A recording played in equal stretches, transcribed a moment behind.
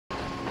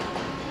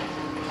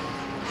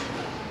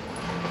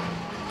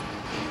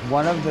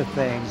One of the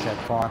things that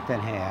Faulkton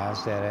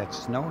has that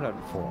it's noted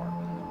for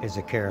is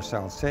a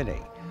carousel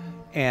city.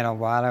 And a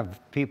lot of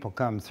people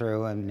come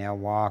through and they'll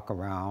walk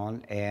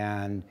around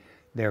and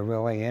they're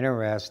really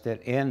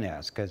interested in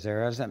this because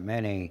there isn't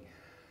many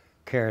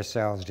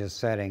carousels just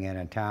sitting in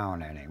a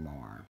town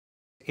anymore.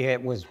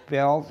 It was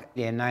built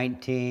in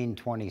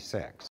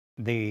 1926.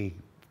 The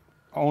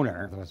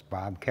owner was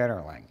Bob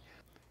Ketterling.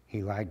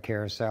 He liked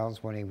carousels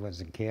when he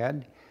was a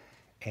kid,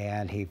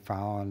 and he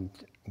found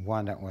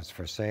one that was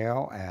for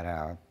sale at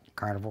a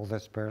carnival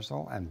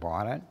dispersal and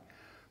bought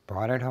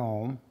it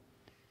home,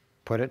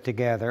 put it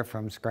together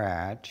from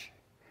scratch,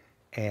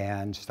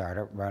 and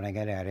started running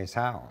it at his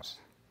house.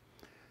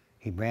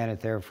 He ran it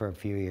there for a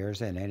few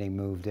years, and then he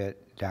moved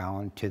it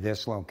down to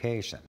this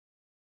location.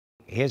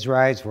 His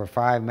rides were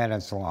 5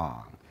 minutes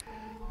long.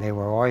 They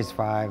were always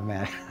 5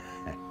 minutes.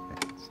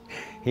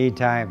 He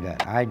timed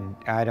it. I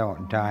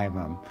don't time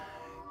them.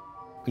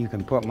 You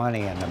can put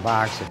money in the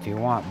box if you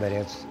want, but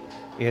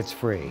it's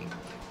free.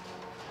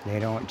 They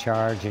don't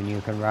charge, and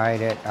you can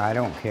ride it. I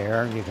don't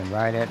care. You can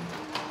ride it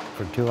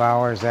for 2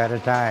 hours at a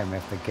time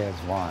if the kids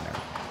want it.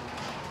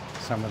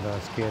 Some of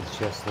those kids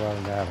just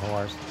love that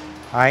horse.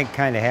 I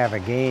kind of have a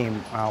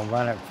game. I'll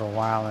run it for a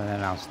while, and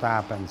then I'll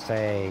stop and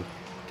say,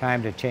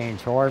 time to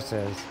change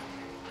horses.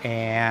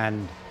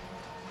 And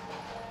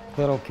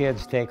little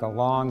kids take a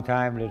long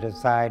time to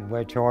decide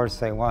which horse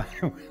they want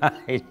to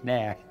ride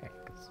next.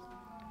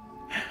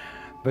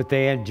 But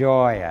they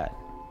enjoy it.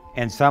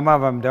 And some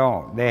of them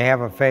don't. They have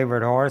a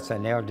favorite horse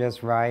and they'll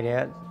just ride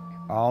it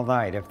all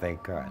night if they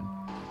could.